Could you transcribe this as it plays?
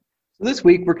This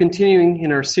week, we're continuing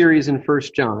in our series in 1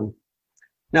 John.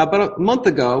 Now, about a month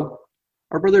ago,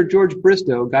 our brother George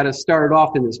Bristow got us started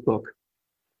off in this book.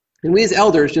 And we as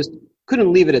elders just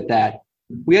couldn't leave it at that.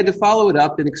 We had to follow it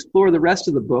up and explore the rest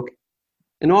of the book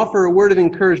and offer a word of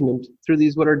encouragement through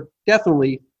these what are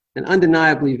definitely and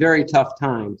undeniably very tough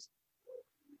times.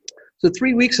 So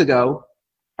 3 weeks ago,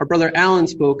 our brother Alan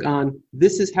spoke on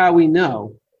This Is How We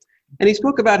Know. And he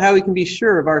spoke about how we can be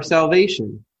sure of our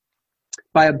salvation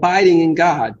by abiding in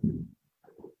God.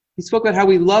 He spoke about how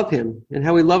we love him and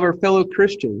how we love our fellow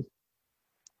Christians.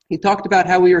 He talked about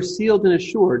how we are sealed and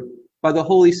assured by the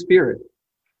Holy Spirit.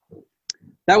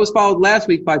 That was followed last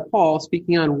week by Paul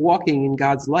speaking on walking in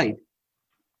God's light.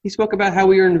 He spoke about how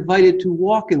we are invited to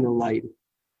walk in the light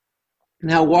and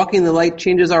how walking in the light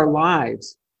changes our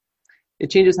lives. It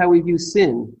changes how we view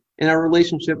sin and our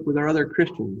relationship with our other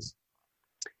Christians.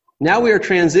 Now we are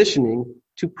transitioning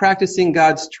to practicing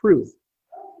God's truth,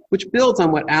 which builds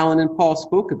on what Alan and Paul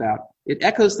spoke about. It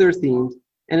echoes their themes,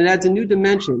 and it adds a new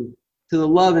dimension to the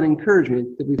love and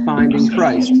encouragement that we find in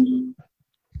Christ.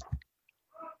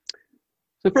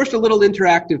 So first, a little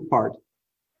interactive part.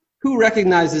 Who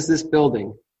recognizes this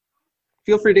building?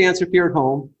 Feel free to answer if you're at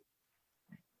home.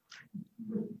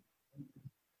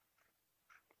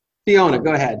 Fiona,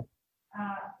 go ahead.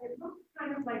 It looks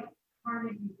kind of like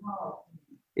Carnegie Hall.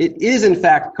 It is, in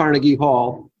fact, Carnegie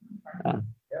Hall.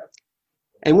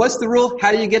 And what's the rule?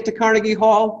 How do you get to Carnegie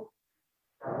Hall?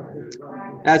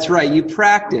 That's right, you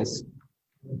practice.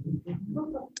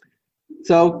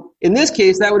 So in this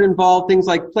case, that would involve things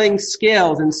like playing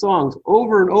scales and songs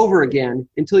over and over again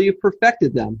until you've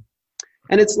perfected them.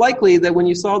 And it's likely that when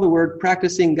you saw the word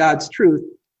practicing God's truth,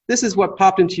 this is what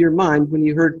popped into your mind when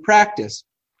you heard practice.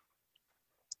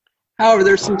 However,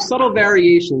 there's some subtle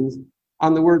variations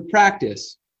on the word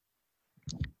practice.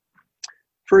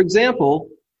 For example,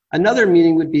 another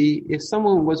meaning would be if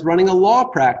someone was running a law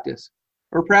practice,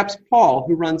 or perhaps Paul,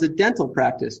 who runs a dental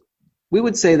practice. We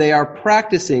would say they are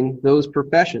practicing those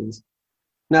professions.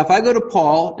 Now, if I go to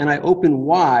Paul and I open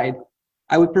wide,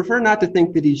 I would prefer not to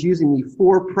think that he's using me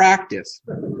for practice.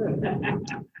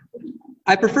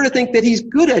 I prefer to think that he's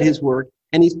good at his work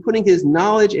and he's putting his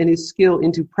knowledge and his skill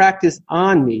into practice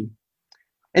on me.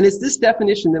 And it's this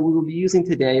definition that we will be using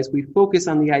today as we focus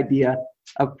on the idea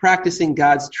of practicing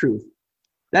God's truth.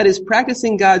 That is,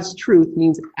 practicing God's truth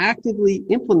means actively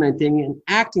implementing and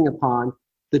acting upon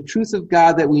the truth of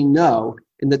God that we know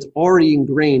and that's already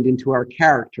ingrained into our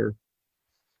character.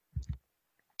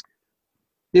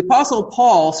 The Apostle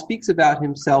Paul speaks about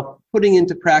himself putting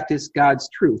into practice God's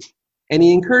truth, and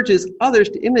he encourages others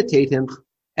to imitate him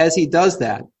as he does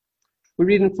that. We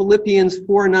read in Philippians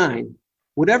 4:9,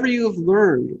 "Whatever you have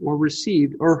learned or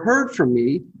received or heard from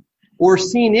me or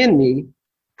seen in me,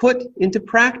 put into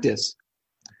practice."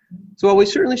 So while we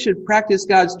certainly should practice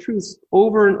God's truths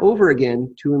over and over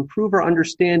again to improve our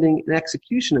understanding and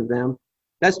execution of them,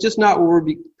 that's just not what we'll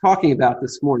be talking about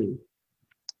this morning.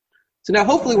 So now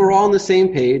hopefully we're all on the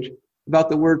same page about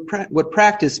the word what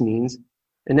practice means,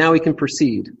 and now we can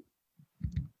proceed.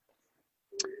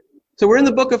 So we're in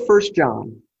the book of 1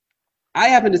 John. I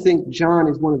happen to think John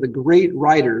is one of the great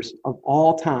writers of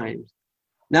all times.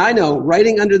 Now I know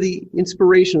writing under the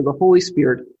inspiration of the Holy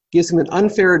Spirit gives him an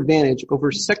unfair advantage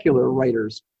over secular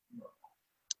writers.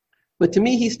 But to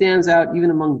me, he stands out even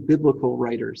among biblical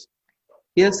writers.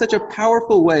 He has such a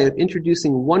powerful way of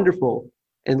introducing wonderful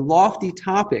and lofty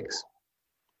topics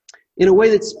in a way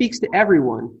that speaks to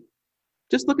everyone.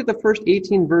 Just look at the first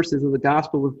 18 verses of the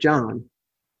Gospel of John.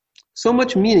 So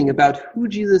much meaning about who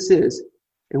Jesus is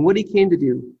and what he came to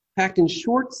do, packed in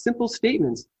short, simple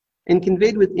statements and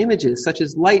conveyed with images such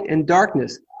as light and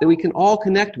darkness that we can all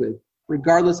connect with,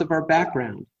 regardless of our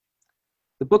background.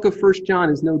 The book of 1 John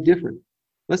is no different.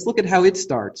 Let's look at how it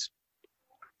starts.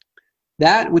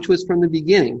 That which was from the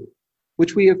beginning,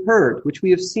 which we have heard, which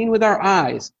we have seen with our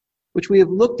eyes, which we have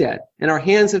looked at, and our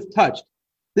hands have touched,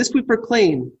 this we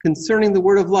proclaim concerning the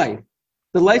word of life.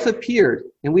 The life appeared,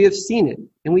 and we have seen it,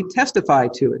 and we testify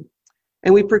to it.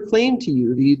 And we proclaim to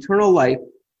you the eternal life,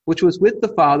 which was with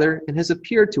the Father and has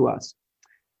appeared to us.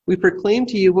 We proclaim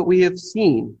to you what we have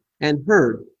seen and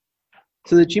heard,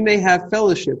 so that you may have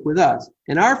fellowship with us.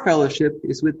 And our fellowship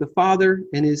is with the Father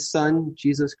and his Son,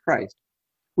 Jesus Christ.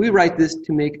 We write this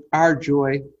to make our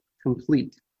joy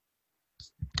complete.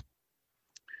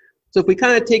 So if we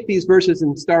kind of take these verses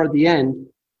and start at the end,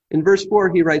 in verse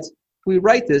 4 he writes, we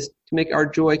write this to make our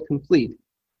joy complete.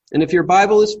 And if your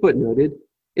Bible is footnoted,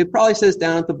 it probably says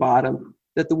down at the bottom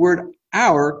that the word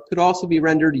our could also be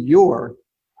rendered your.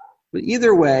 But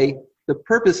either way, the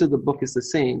purpose of the book is the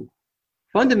same.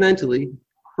 Fundamentally,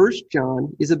 1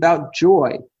 John is about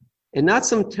joy. and not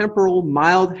some temporal,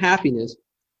 mild happiness,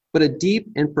 but a deep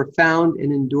and profound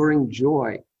and enduring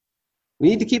joy. We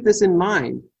need to keep this in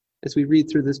mind as we read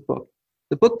through this book.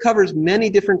 The book covers many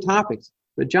different topics,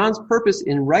 but John's purpose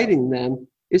in writing them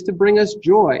is to bring us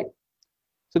joy.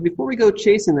 So before we go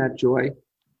chasing that joy,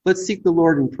 let's seek the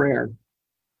Lord in prayer.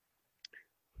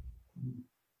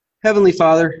 Heavenly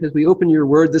Father, as we open your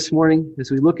word this morning, as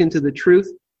we look into the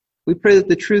truth, we pray that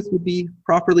the truth would be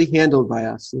properly handled by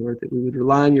us, Lord, that we would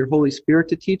rely on your Holy Spirit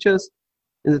to teach us,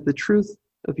 and that the truth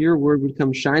of your word would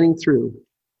come shining through,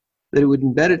 that it would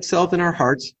embed itself in our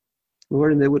hearts,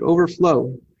 Lord, and that it would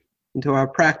overflow into our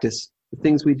practice, the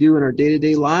things we do in our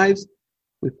day-to-day lives.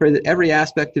 We pray that every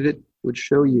aspect of it would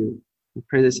show you. We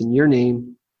pray this in your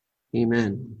name.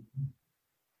 Amen.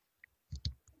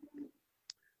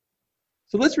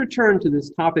 So let's return to this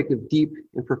topic of deep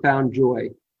and profound joy.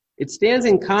 It stands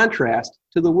in contrast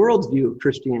to the world's view of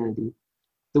Christianity.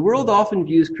 The world often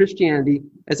views Christianity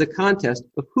as a contest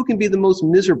of who can be the most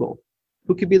miserable,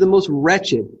 who can be the most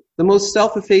wretched, the most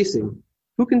self-effacing,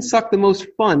 who can suck the most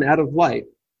fun out of life.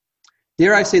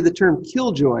 Dare I say the term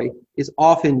killjoy is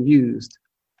often used.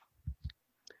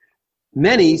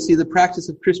 Many see the practice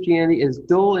of Christianity as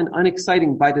dull and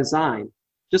unexciting by design,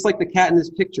 just like the cat in this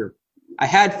picture. I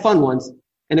had fun once,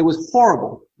 and it was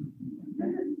horrible.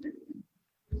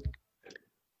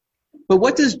 But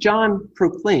what does John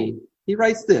proclaim? He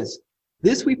writes this: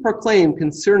 "This we proclaim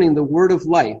concerning the word of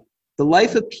life. The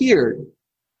life appeared.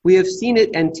 We have seen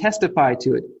it and testify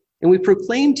to it. And we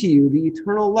proclaim to you the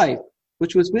eternal life,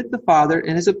 which was with the Father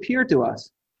and has appeared to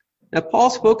us." Now, Paul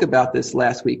spoke about this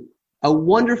last week. A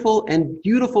wonderful and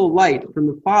beautiful light from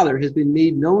the Father has been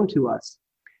made known to us,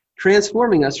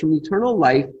 transforming us from eternal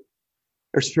life,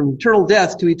 or from eternal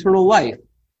death to eternal life,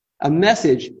 a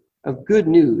message of good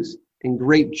news and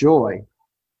great joy.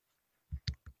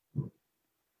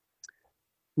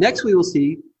 Next, we will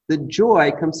see that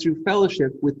joy comes through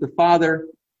fellowship with the Father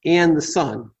and the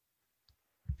Son.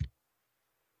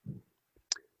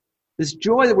 This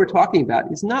joy that we're talking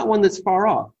about is not one that's far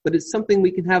off, but it's something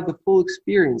we can have the full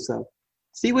experience of.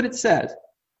 See what it says: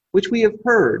 which we have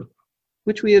heard,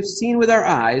 which we have seen with our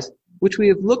eyes, which we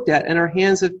have looked at and our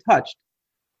hands have touched.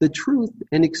 The truth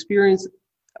and experience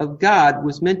of God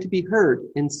was meant to be heard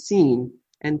and seen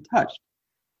and touched.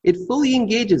 It fully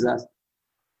engages us,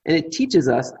 and it teaches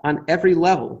us on every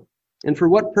level. And for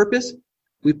what purpose?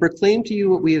 We proclaim to you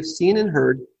what we have seen and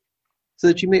heard, so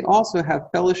that you may also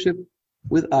have fellowship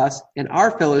with us, and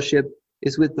our fellowship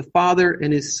is with the Father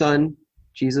and his Son,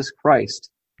 Jesus Christ.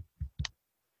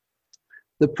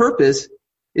 The purpose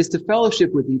is to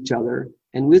fellowship with each other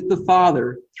and with the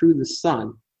Father through the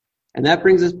Son. And that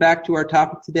brings us back to our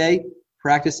topic today,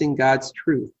 practicing God's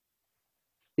truth.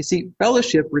 You see,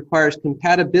 fellowship requires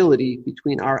compatibility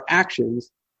between our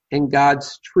actions and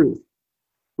God's truth.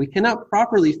 We cannot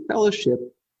properly fellowship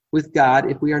with God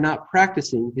if we are not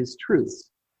practicing his truths.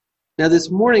 Now,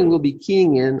 this morning we'll be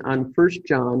keying in on 1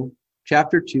 John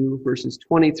chapter 2, verses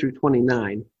 20 through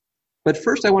 29. But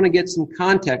first I want to get some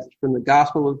context from the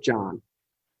Gospel of John.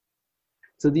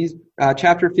 So these,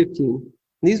 chapter 15,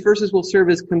 these verses will serve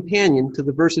as companion to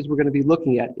the verses we're going to be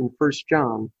looking at in 1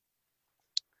 John.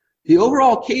 The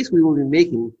overall case we will be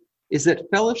making is that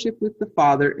fellowship with the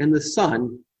Father and the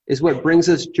Son is what brings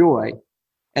us joy,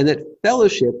 and that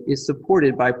fellowship is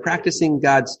supported by practicing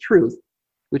God's truth,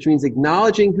 which means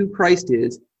acknowledging who Christ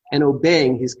is and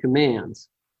obeying his commands.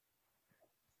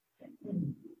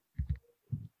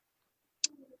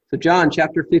 So John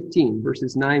chapter 15,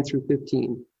 verses 9 through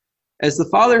 15. "As the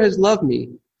Father has loved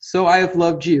me, so I have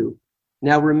loved you.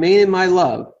 Now remain in my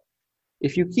love.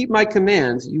 If you keep my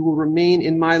commands, you will remain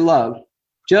in my love,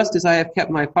 just as I have kept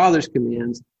my Father's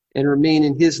commands and remain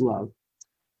in his love.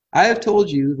 I have told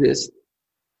you this,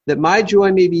 that my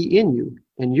joy may be in you,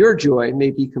 and your joy may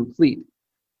be complete.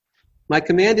 My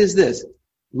command is this: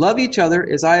 love each other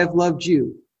as I have loved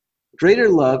you. Greater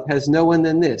love has no one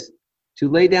than this, to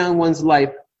lay down one's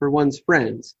life for one's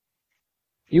friends.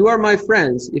 You are my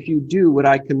friends if you do what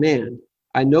I command.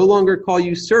 I no longer call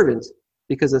you servants,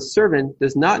 because a servant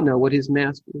does not know his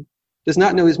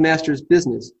master's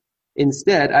business.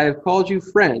 Instead, I have called you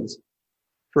friends,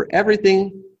 for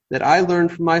everything that I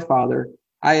learned from my Father,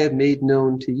 I have made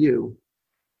known to you."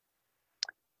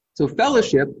 So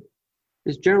fellowship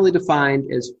is generally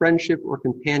defined as friendship or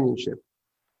companionship.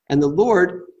 And the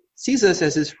Lord sees us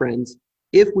as his friends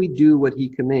if we do what he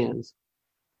commands.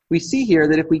 We see here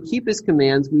that if we keep his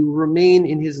commands, we will remain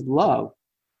in his love.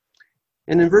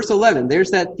 And in verse 11,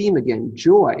 there's that theme again,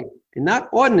 joy. And not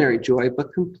ordinary joy,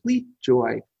 but complete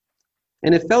joy.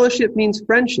 And if fellowship means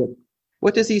friendship,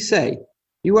 what does he say?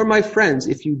 You are my friends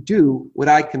if you do what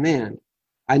I command.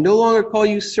 I no longer call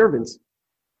you servants,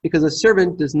 because a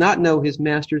servant does not know his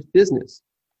master's business.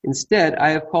 Instead,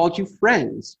 I have called you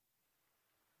friends.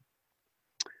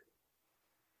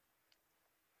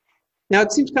 Now,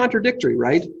 it seems contradictory,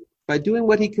 right? By doing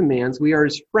what he commands, we are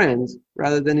his friends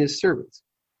rather than his servants.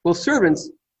 Well, servants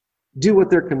do what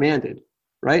they're commanded,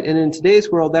 right? And in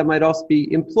today's world, that might also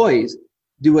be employees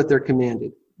do what they're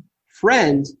commanded.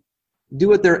 Friends do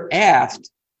what they're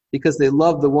asked because they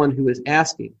love the one who is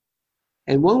asking.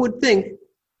 And one would think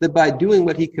that by doing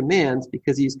what he commands,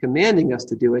 because he's commanding us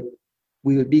to do it,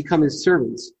 we would become his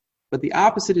servants. But the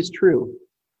opposite is true.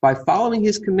 By following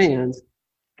his commands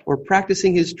or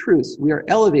practicing his truths, we are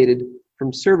elevated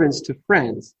from servants to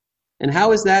friends. And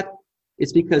how is that?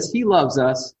 It's because he loves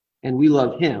us and we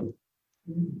love him.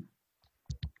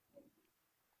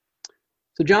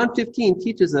 So John 15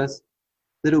 teaches us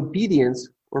that obedience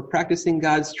or practicing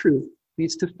God's truth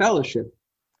leads to fellowship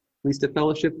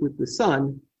with the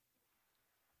Son.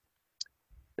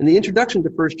 And the introduction to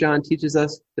 1 John teaches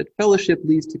us that fellowship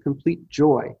leads to complete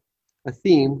joy, a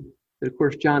theme that, of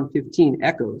course, John 15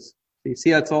 echoes. So you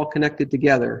see how it's all connected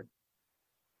together.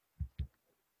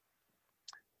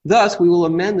 Thus, we will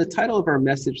amend the title of our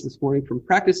message this morning from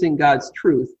Practicing God's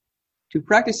Truth to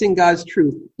Practicing God's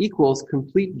Truth equals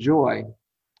complete joy.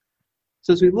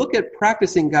 So as we look at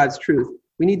practicing God's truth,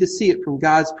 we need to see it from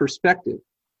God's perspective.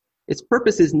 Its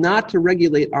purpose is not to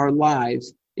regulate our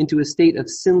lives into a state of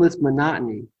sinless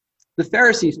monotony. The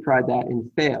Pharisees tried that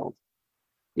and failed.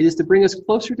 It is to bring us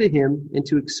closer to him and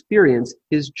to experience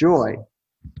his joy.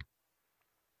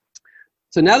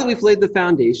 So now that we've laid the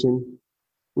foundation,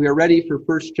 we are ready for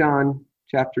 1 John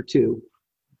chapter 2.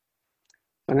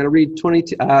 I'm going to read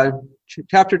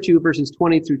chapter 2, verses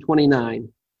 20 through 29.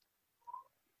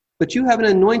 But you have an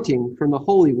anointing from the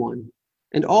Holy One,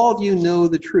 and all of you know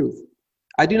the truth.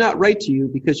 I do not write to you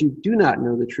because you do not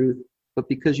know the truth, but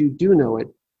because you do know it,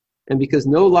 and because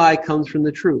no lie comes from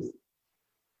the truth.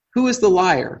 Who is the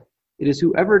liar? It is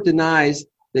whoever denies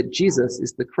that Jesus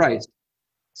is the Christ.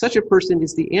 Such a person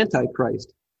is the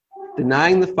Antichrist,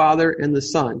 denying the Father and the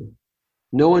Son.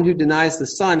 No one who denies the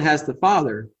Son has the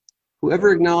Father.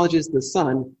 Whoever acknowledges the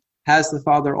Son has the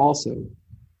Father also.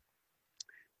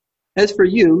 As for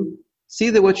you, see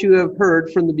that what you have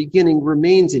heard from the beginning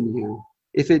remains in you.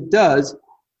 If it does,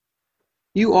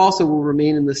 you also will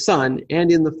remain in the Son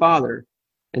and in the Father.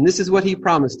 And this is what he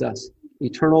promised us,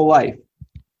 eternal life.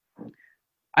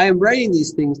 I am writing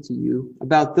these things to you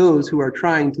about those who are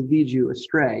trying to lead you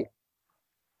astray.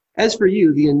 As for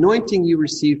you, the anointing you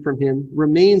received from him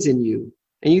remains in you,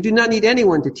 and you do not need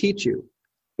anyone to teach you.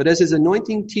 But as his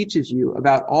anointing teaches you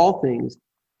about all things,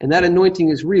 and that anointing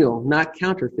is real, not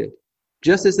counterfeit,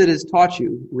 just as it has taught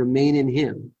you, remain in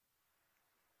him.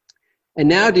 And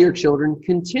now, dear children,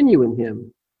 continue in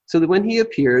him, so that when he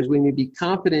appears, we may be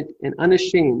confident and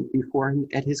unashamed before him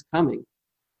at his coming.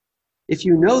 If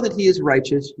you know that he is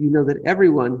righteous, you know that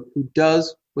everyone who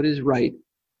does what is right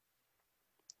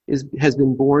has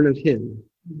been born of him.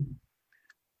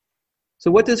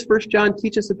 So what does 1 John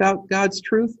teach us about God's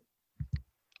truth?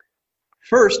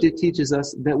 First, it teaches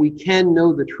us that we can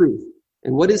know the truth.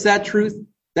 And what is that truth?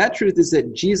 That truth is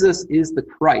that Jesus is the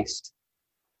Christ.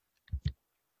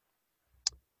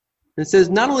 And it says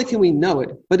not only can we know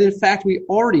it, but in fact we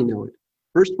already know it.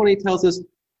 Verse 20 tells us,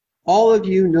 all of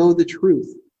you know the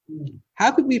truth.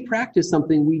 How could we practice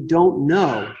something we don't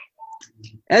know?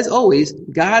 As always,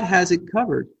 God has it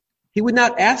covered. He would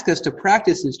not ask us to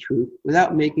practice his truth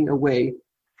without making a way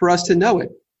for us to know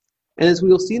it. And as we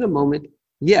will see in a moment,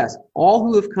 yes, all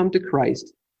who have come to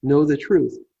Christ know the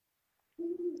truth.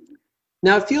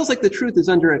 Now, it feels like the truth is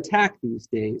under attack these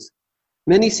days.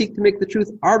 Many seek to make the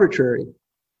truth arbitrary.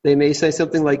 They may say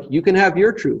something like, you can have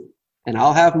your truth, and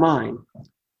I'll have mine.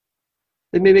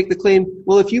 They may make the claim,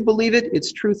 well, if you believe it,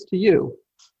 it's truth to you.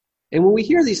 And when we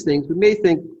hear these things, we may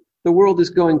think the world is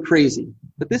going crazy.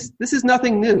 But this is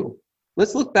nothing new.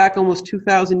 Let's look back almost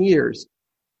 2,000 years.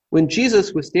 When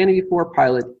Jesus was standing before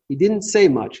Pilate, he didn't say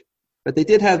much, but they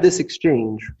did have this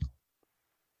exchange.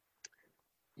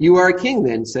 You are a king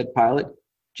then, said Pilate.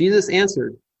 Jesus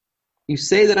answered, you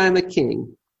say that I am a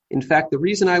king. In fact, the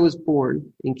reason I was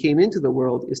born and came into the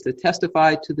world is to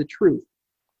testify to the truth.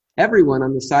 Everyone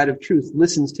on the side of truth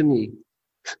listens to me.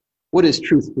 What is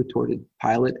truth? Retorted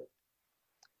Pilate.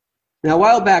 Now, a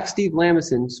while back, Steve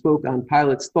Lamison spoke on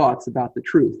Pilate's thoughts about the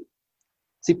truth.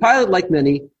 See, Pilate, like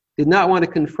many, did not want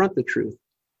to confront the truth.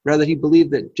 Rather, he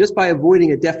believed that just by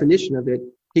avoiding a definition of it,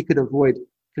 he could avoid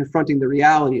confronting the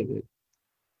reality of it.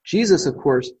 Jesus, of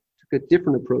course, took a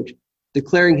different approach,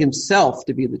 declaring himself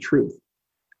to be the truth.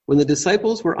 When the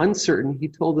disciples were uncertain, he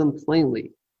told them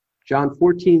plainly. John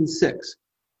 14:6.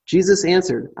 Jesus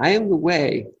answered, I am the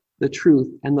way, the truth,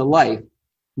 and the life.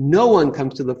 No one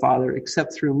comes to the Father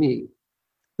except through me.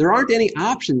 There aren't any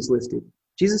options listed.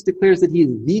 Jesus declares that he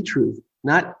is the truth,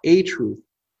 not a truth.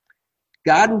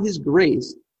 God in his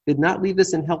grace did not leave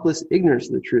us in helpless ignorance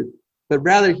of the truth, but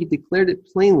rather he declared it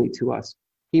plainly to us.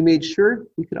 He made sure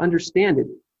we could understand it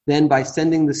then by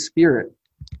sending the Spirit.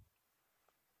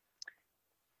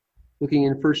 Looking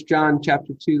in 1 John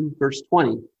chapter 2, verse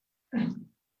 20.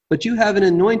 But you have an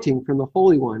anointing from the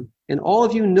Holy One, and all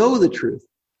of you know the truth.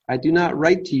 I do not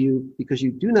write to you because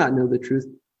you do not know the truth,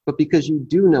 but because you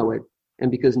do know it,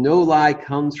 and because no lie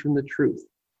comes from the truth.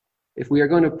 If we are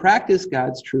going to practice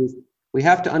God's truth, we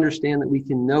have to understand that we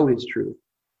can know his truth.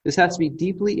 This has to be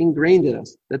deeply ingrained in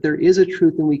us, that there is a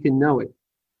truth and we can know it.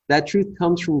 That truth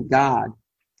comes from God.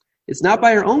 It's not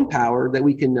by our own power that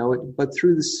we can know it, but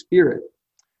through the Spirit.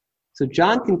 So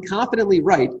John can confidently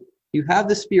write, you have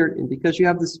the Spirit, and because you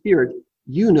have the Spirit,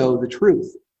 you know the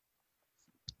truth.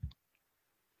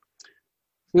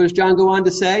 What does John go on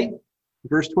to say?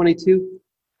 Verse 22,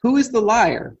 who is the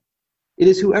liar? It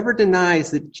is whoever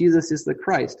denies that Jesus is the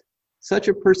Christ. Such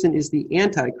a person is the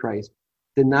Antichrist,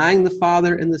 denying the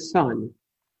Father and the Son.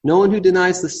 No one who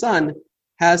denies the Son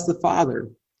has the Father.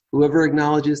 Whoever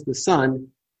acknowledges the Son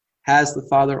has the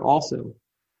Father also.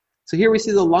 So here we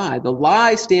see the lie. The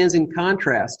lie stands in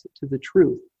contrast to the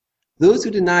truth. Those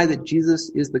who deny that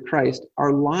Jesus is the Christ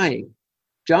are lying.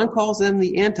 John calls them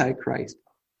the Antichrist.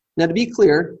 Now, to be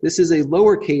clear, this is a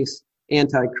lowercase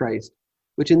Antichrist,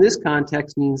 which in this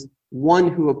context means one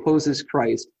who opposes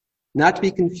Christ, not to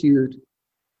be confused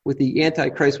with the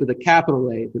Antichrist with a capital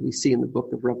A that we see in the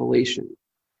book of Revelation.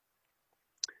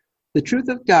 The truth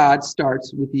of God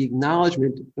starts with the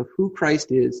acknowledgement of who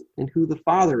Christ is and who the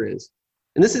Father is.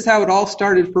 And this is how it all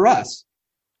started for us.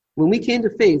 When we came to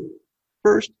faith,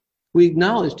 first, we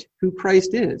acknowledged who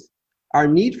Christ is, our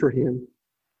need for him,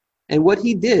 and what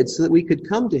he did so that we could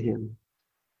come to him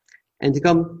and to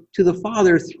come to the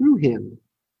Father through him.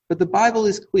 But the Bible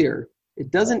is clear.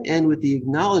 It doesn't end with the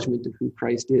acknowledgement of who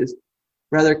Christ is.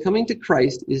 Rather, coming to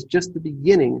Christ is just the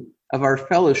beginning of our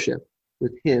fellowship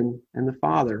with him and the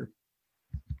Father.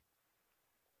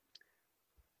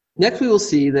 Next, we will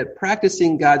see that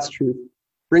practicing God's truth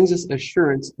brings us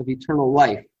assurance of eternal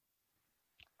life.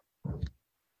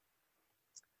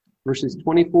 Verses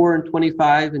 24 and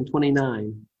 25 and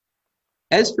 29.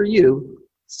 As for you,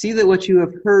 see that what you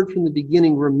have heard from the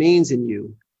beginning remains in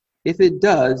you. If it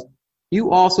does,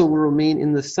 you also will remain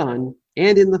in the Son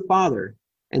and in the Father.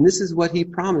 And this is what he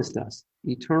promised us,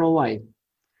 eternal life.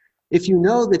 If you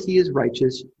know that he is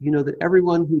righteous, you know that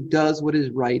everyone who does what is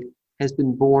right has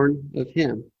been born of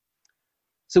him.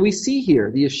 So we see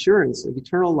here the assurance of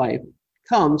eternal life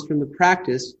comes from the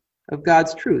practice of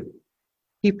God's truth.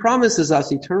 He promises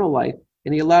us eternal life,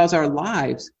 and he allows our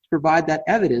lives to provide that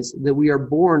evidence that we are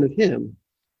born of him.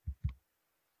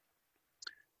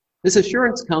 This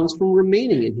assurance comes from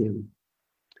remaining in him,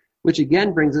 which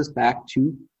again brings us back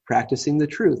to practicing the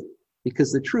truth,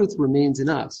 because the truth remains in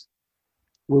us.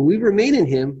 When we remain in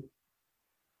him,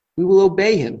 we will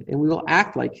obey him and we will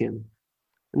act like him.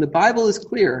 And the Bible is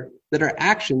clear that our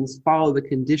actions follow the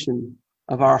condition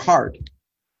of our heart.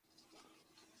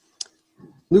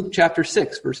 Luke chapter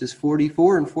 6, verses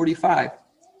 44 and 45.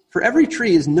 For every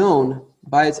tree is known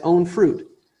by its own fruit.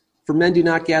 For men do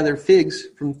not gather figs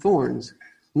from thorns,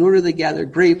 nor do they gather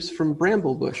grapes from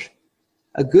bramble bush.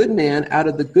 A good man out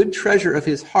of the good treasure of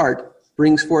his heart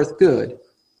brings forth good.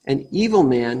 An evil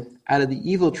man out of the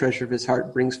evil treasure of his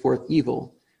heart brings forth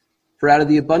evil. For out of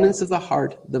the abundance of the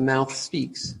heart the mouth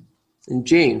speaks. In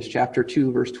James chapter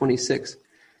 2, verse 26.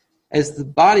 As the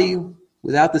body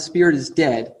without the spirit is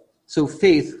dead, so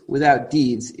faith without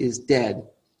deeds is dead.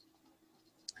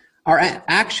 Our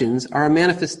actions are a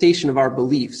manifestation of our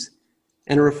beliefs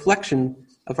and a reflection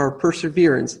of our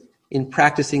perseverance in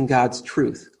practicing God's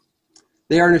truth.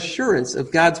 They are an assurance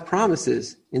of God's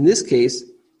promises, in this case,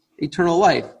 eternal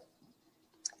life.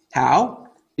 How?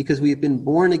 Because we have been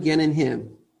born again in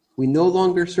him. We no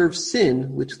longer serve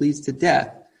sin, which leads to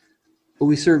death, but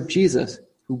we serve Jesus,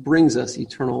 who brings us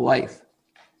eternal life.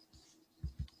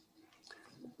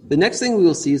 The next thing we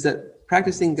will see is that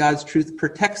practicing God's truth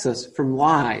protects us from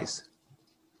lies.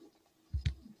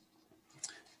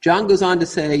 John goes on to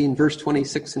say in verse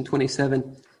 26 and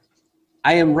 27,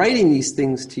 I am writing these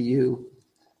things to you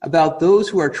about those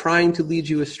who are trying to lead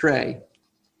you astray.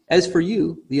 As for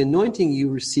you, the anointing you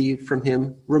received from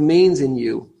him remains in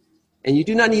you, and you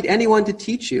do not need anyone to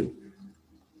teach you.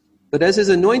 But as his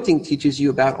anointing teaches you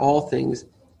about all things,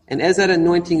 and as that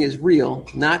anointing is real,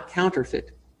 not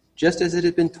counterfeit, just as it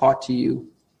had been taught to you,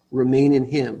 remain in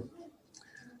him.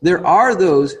 There are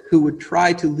those who would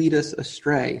try to lead us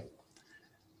astray.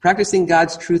 Practicing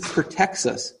God's truth protects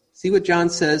us. See what John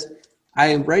says? I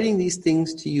am writing these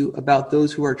things to you about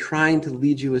those who are trying to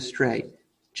lead you astray.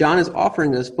 John is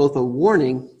offering us both a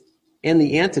warning and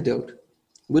the antidote.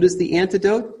 What is the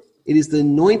antidote? It is the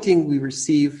anointing we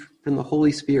receive from the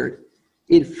Holy Spirit.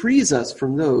 It frees us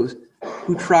from those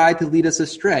who try to lead us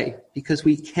astray because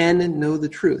we can know the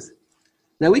truth.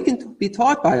 Now, we can be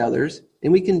taught by others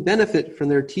and we can benefit from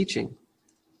their teaching,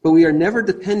 but we are never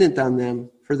dependent on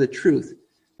them for the truth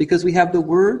because we have the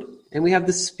Word and we have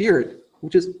the Spirit,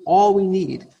 which is all we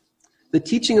need. The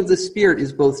teaching of the Spirit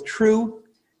is both true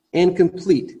and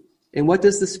complete. And what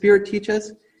does the Spirit teach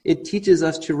us? It teaches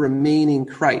us to remain in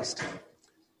Christ.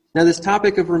 Now, this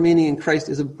topic of remaining in Christ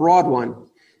is a broad one.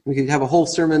 We could have a whole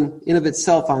sermon in of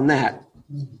itself on that.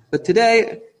 But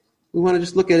today, we want to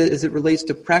just look at it as it relates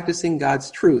to practicing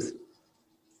God's truth.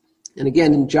 And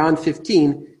again, in John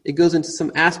 15, it goes into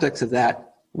some aspects of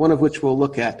that, one of which we'll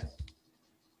look at.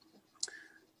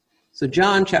 So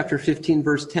John chapter 15,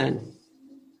 verse 10.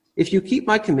 If you keep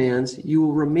my commands, you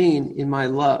will remain in my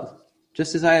love,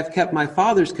 just as I have kept my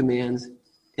Father's commands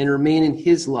and remain in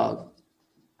his love.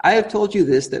 I have told you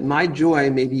this, that my joy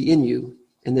may be in you,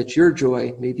 and that your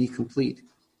joy may be complete.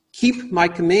 Keep my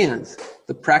commands,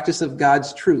 the practice of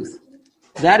God's truth.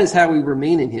 That is how we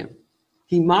remain in him.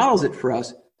 He models it for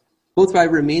us, both by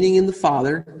remaining in the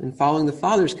Father and following the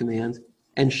Father's commands,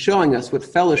 and showing us what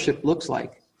fellowship looks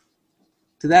like.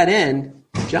 To that end,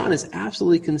 John is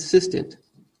absolutely consistent,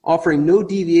 offering no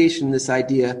deviation in this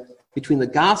idea between the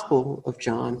Gospel of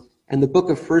John and the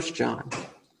book of 1 John.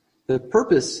 The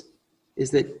purpose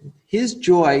is that his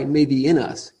joy may be in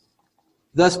us,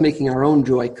 thus making our own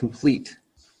joy complete.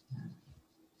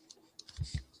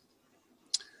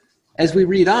 As we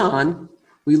read on,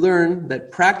 we learn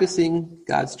that practicing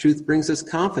God's truth brings us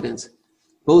confidence,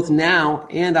 both now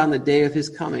and on the day of his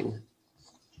coming.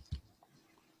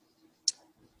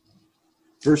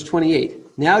 Verse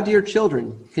 28, now, dear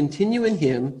children, continue in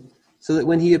him, so that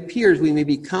when he appears, we may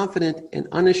be confident and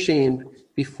unashamed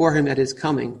before him at his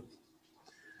coming.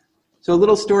 So a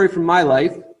little story from my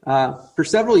life. For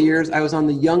several years, I was on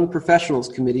the Young Professionals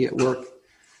Committee at work.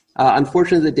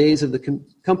 Unfortunately, the days of the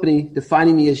company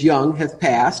defining me as young have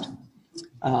passed.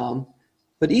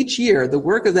 But each year, the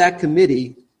work of that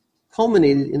committee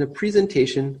culminated in a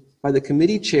presentation by the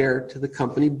committee chair to the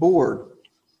company board.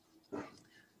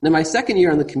 Now, my second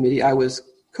year on the committee, I was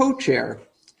co-chair.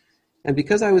 And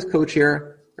because I was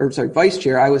vice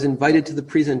chair, I was invited to the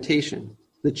presentation.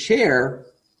 The chair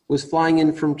was flying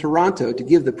in from Toronto to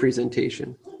give the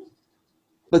presentation.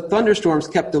 But thunderstorms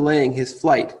kept delaying his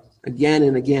flight again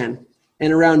and again.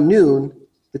 And around noon,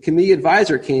 the committee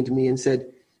advisor came to me and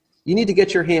said, you need to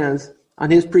get your hands on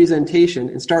his presentation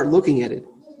and start looking at it.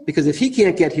 Because if he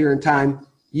can't get here in time,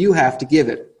 you have to give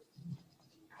it.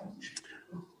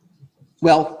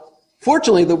 Well,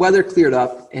 fortunately, the weather cleared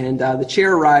up and the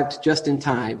chair arrived just in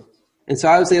time. And so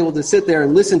I was able to sit there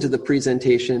and listen to the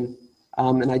presentation.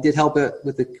 And I did help it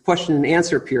with the question and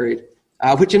answer period,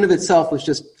 which in of itself was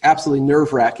just absolutely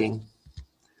nerve-wracking.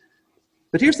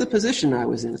 But here's the position I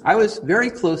was in. I was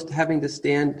very close to having to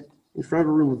stand in front of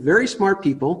a room of very smart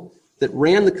people that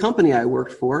ran the company I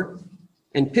worked for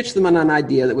and pitch them on an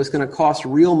idea that was going to cost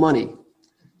real money.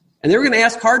 And they were going to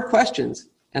ask hard questions,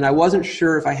 and I wasn't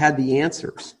sure if I had the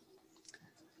answers.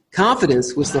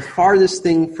 Confidence was the farthest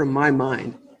thing from my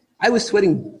mind. I was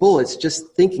sweating bullets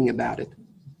just thinking about it.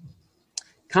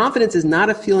 Confidence is not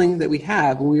a feeling that we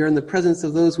have when we are in the presence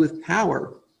of those with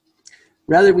power.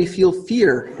 Rather, we feel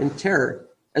fear and terror,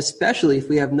 especially if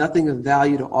we have nothing of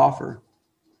value to offer.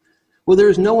 Well, there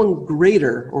is no one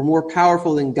greater or more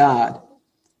powerful than God.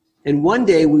 And one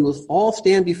day we will all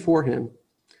stand before him,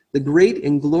 the great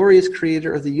and glorious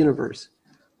creator of the universe.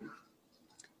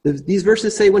 These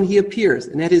verses say when he appears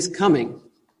and at his coming.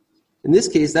 In this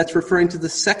case, that's referring to the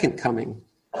second coming,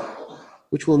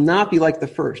 which will not be like the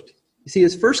first. You see,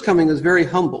 his first coming was very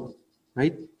humble,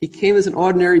 right? He came as an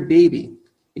ordinary baby.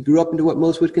 He grew up into what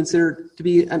most would consider to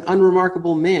be an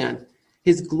unremarkable man.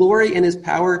 His glory and his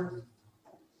power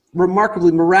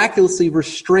miraculously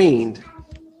restrained.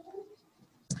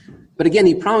 But again,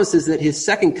 he promises that his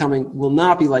second coming will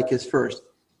not be like his first.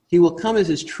 He will come as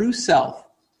his true self,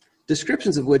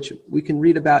 descriptions of which we can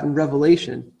read about in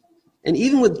Revelation. And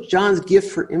even with John's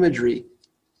gift for imagery,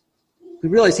 we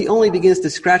realize he only begins to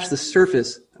scratch the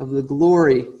surface of the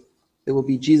glory that will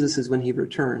be Jesus's when he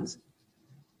returns.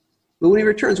 But when he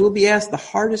returns, we'll be asked the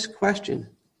hardest question.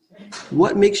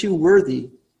 What makes you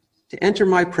worthy to enter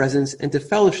my presence and to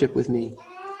fellowship with me?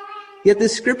 Yet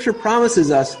this scripture promises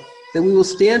us that we will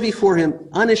stand before him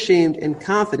unashamed and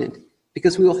confident,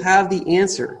 because we will have the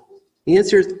answer. The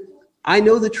answer is, I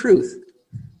know the truth,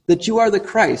 that you are the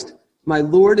Christ, my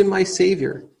Lord and my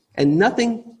Savior, and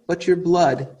nothing but your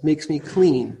blood makes me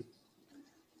clean.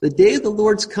 The day of the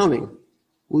Lord's coming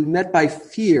will be met by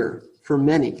fear for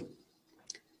many.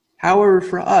 However,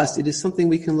 for us, it is something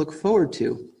we can look forward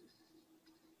to.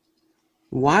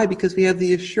 Why? Because we have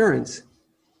the assurance.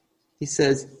 He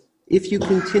says, if you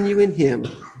continue in him.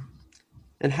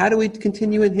 And how do we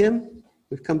continue in him?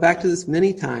 We've come back to this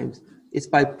many times. It's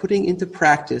by putting into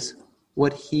practice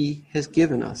what he has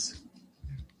given us.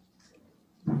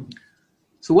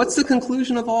 So what's the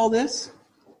conclusion of all this?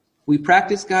 We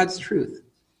practice God's truth.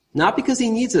 Not because he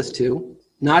needs us to,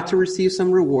 not to receive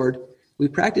some reward. We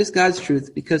practice God's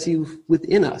truth because he's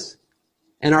within us,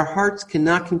 and our hearts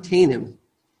cannot contain him.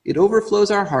 It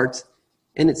overflows our hearts,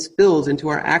 and it spills into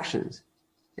our actions.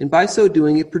 And by so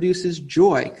doing, it produces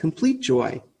joy, complete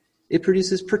joy. It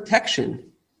produces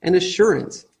protection and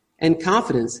assurance and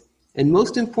confidence, and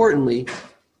most importantly,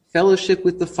 fellowship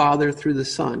with the Father through the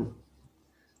Son.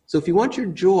 So if you want your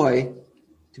joy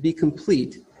to be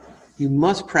complete, you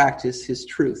must practice his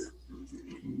truth.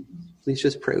 Please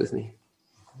just pray with me.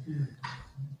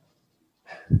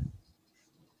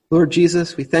 Lord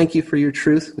Jesus, we thank you for your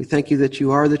truth. We thank you that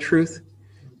you are the truth.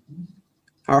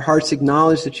 Our hearts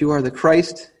acknowledge that you are the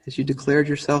Christ, as you declared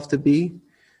yourself to be.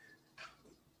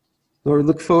 Lord,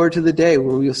 look forward to the day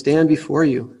where we will stand before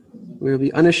you. We will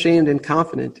be unashamed and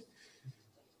confident.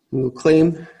 We will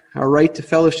claim our right to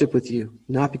fellowship with you,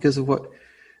 not because of what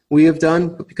we have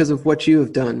done, but because of what you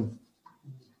have done.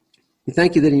 We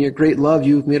thank you that in your great love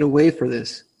you have made a way for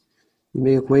this. You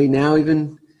made a way now,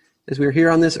 even as we are here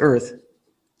on this earth,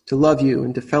 to love you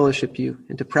and to fellowship you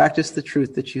and to practice the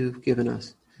truth that you've given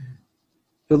us.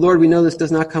 But Lord, we know this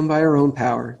does not come by our own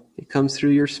power. It comes through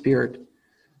your Spirit.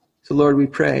 So Lord, we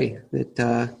pray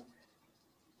that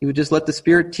you would just let the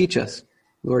Spirit teach us.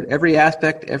 Lord, every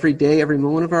aspect, every day, every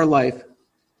moment of our life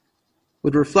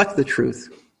would reflect the truth.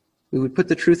 We would put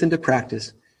the truth into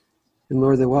practice. And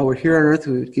Lord, that while we're here on earth,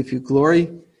 we would give you glory,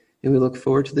 and we look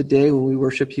forward to the day when we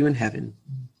worship you in heaven.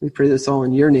 We pray this all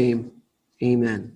in your name. Amen.